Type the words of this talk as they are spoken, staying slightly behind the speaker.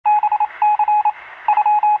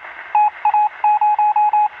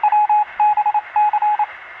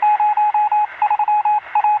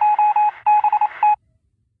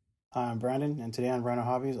Brandon, and today on Rhino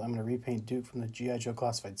Hobbies, I'm going to repaint Duke from the G.I. Joe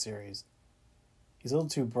Classified series. He's a little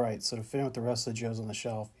too bright, so to fit in with the rest of the Joes on the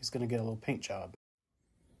shelf, he's going to get a little paint job.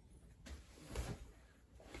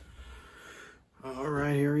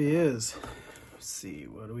 Alright, here he is. Let's see,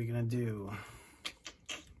 what are we going to do?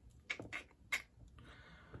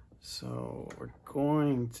 So, what we're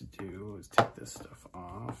going to do is take this stuff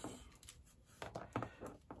off.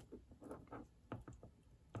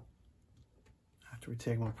 After we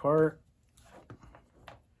take them apart,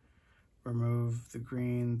 remove the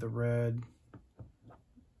green, the red,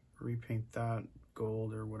 repaint that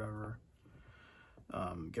gold or whatever.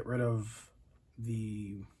 Get rid of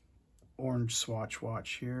the orange swatch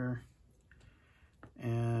watch here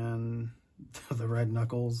and the red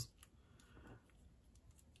knuckles.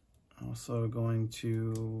 Also going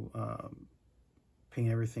to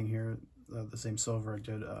paint everything here the same silver I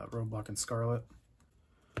did Roadblock and Scarlet.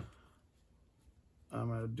 I'm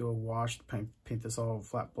going to do a wash, paint this all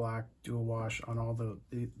flat black, do a wash on all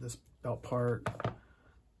this belt part,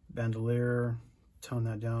 bandolier, tone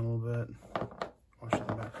that down a little bit, wash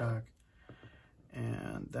the backpack,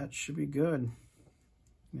 and that should be good. I'm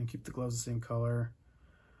going to keep the gloves the same color,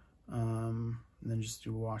 and then just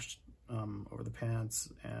do a wash over the pants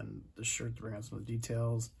and the shirt to bring out some of the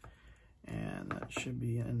details, and that should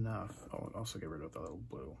be enough. I'll also get rid of the little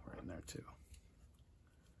blue right in there too.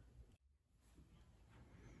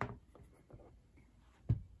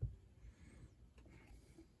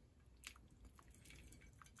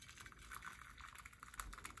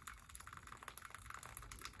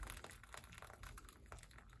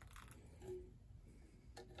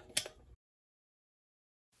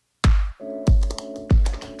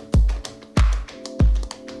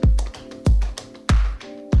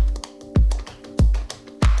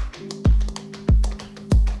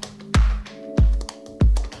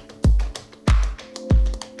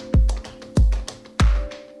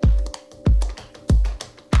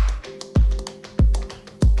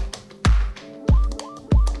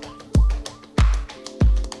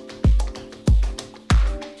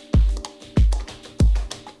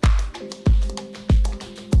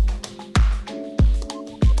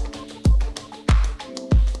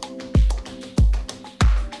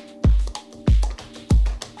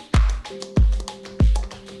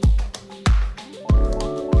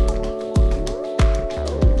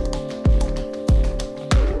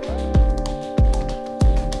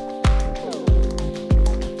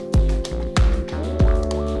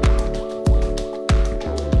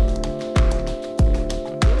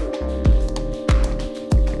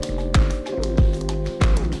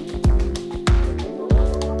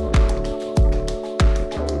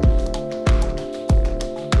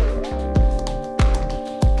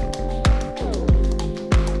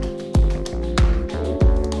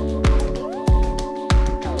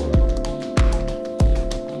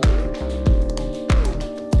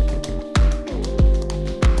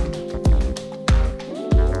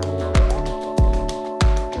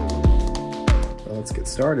 Let's get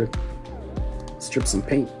started. Strip some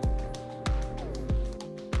paint.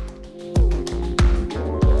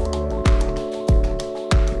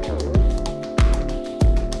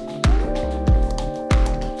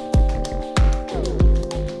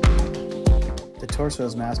 The torso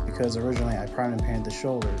is masked because originally I primed and painted the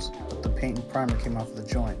shoulders, but the paint and primer came off of the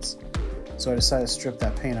joints. So I decided to strip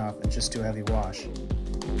that paint off and just do a heavy wash.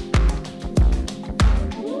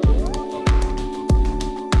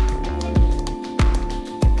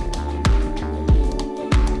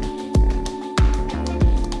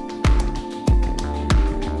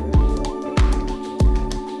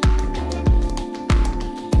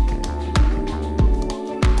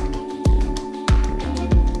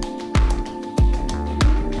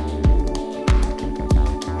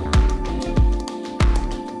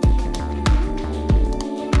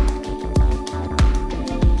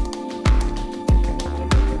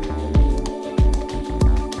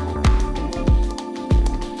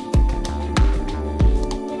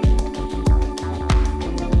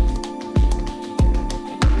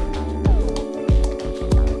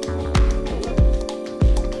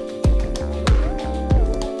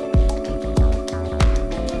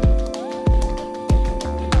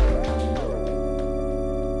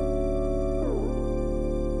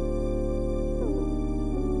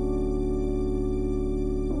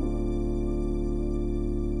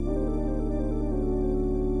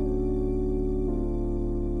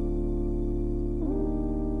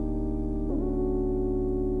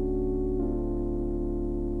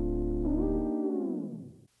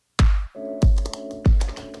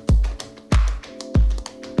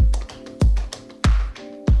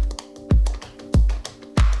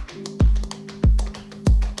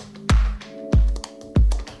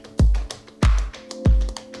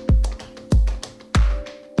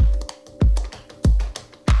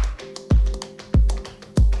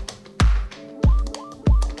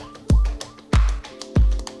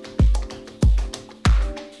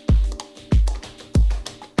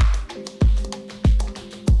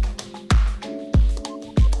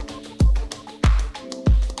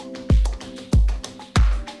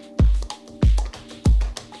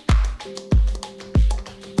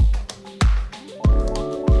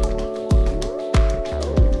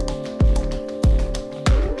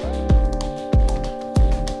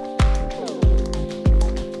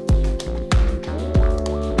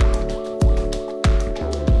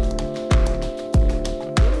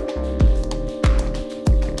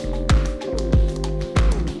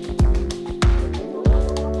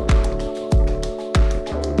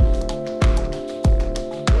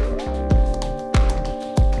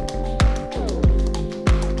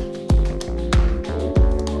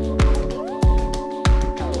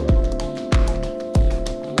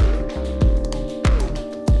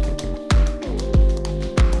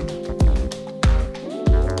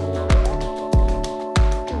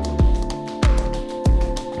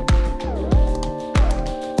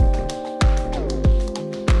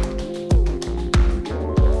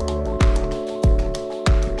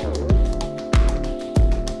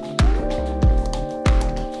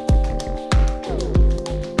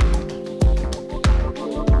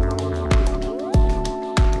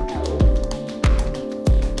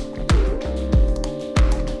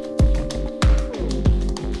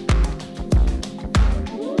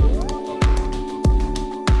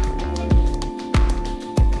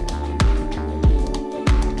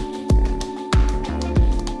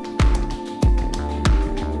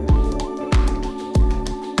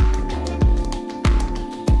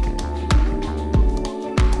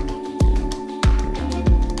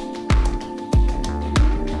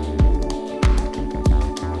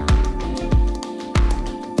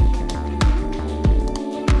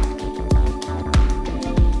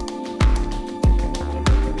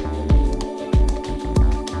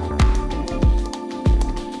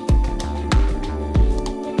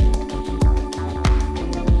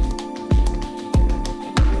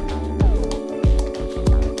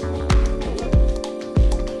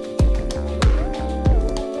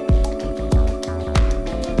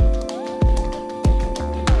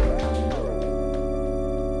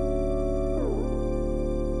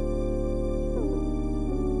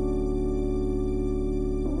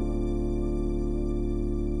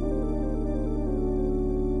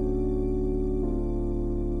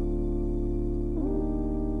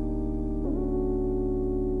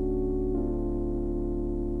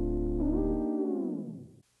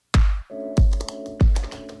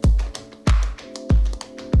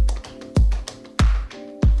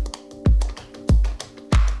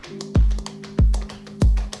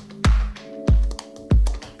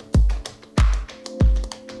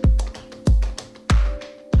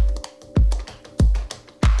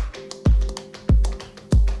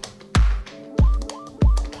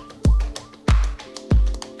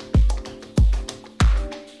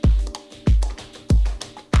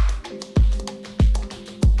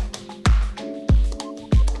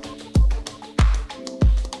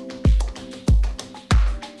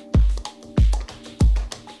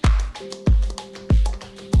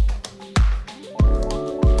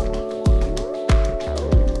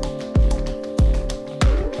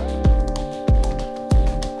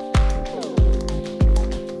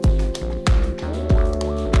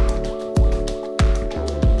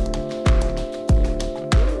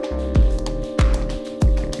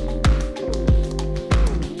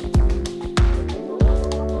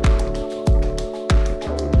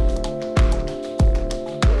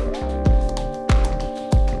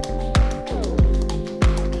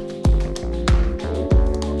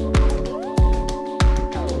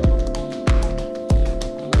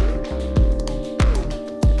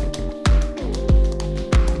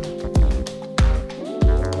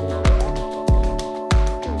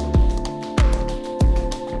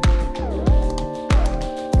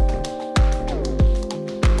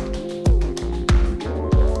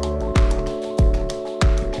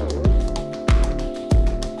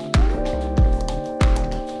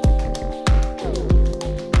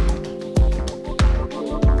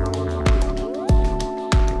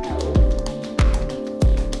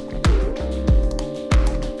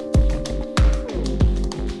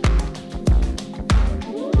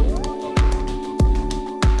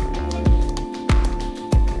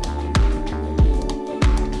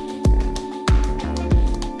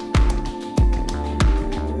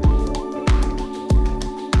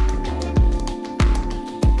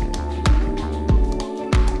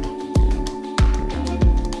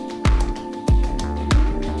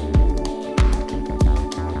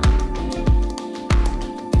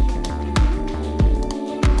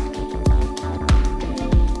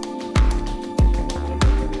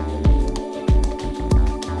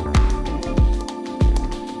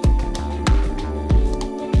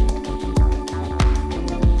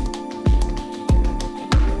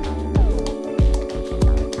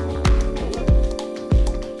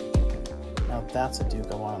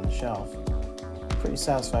 shelf. I'm pretty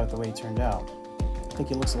satisfied with the way it turned out. I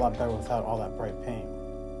think it looks a lot better without all that bright paint.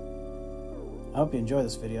 I hope you enjoyed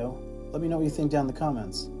this video. Let me know what you think down in the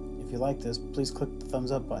comments. If you like this, please click the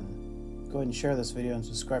thumbs up button. Go ahead and share this video and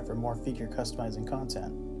subscribe for more figure customizing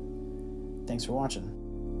content. Thanks for watching.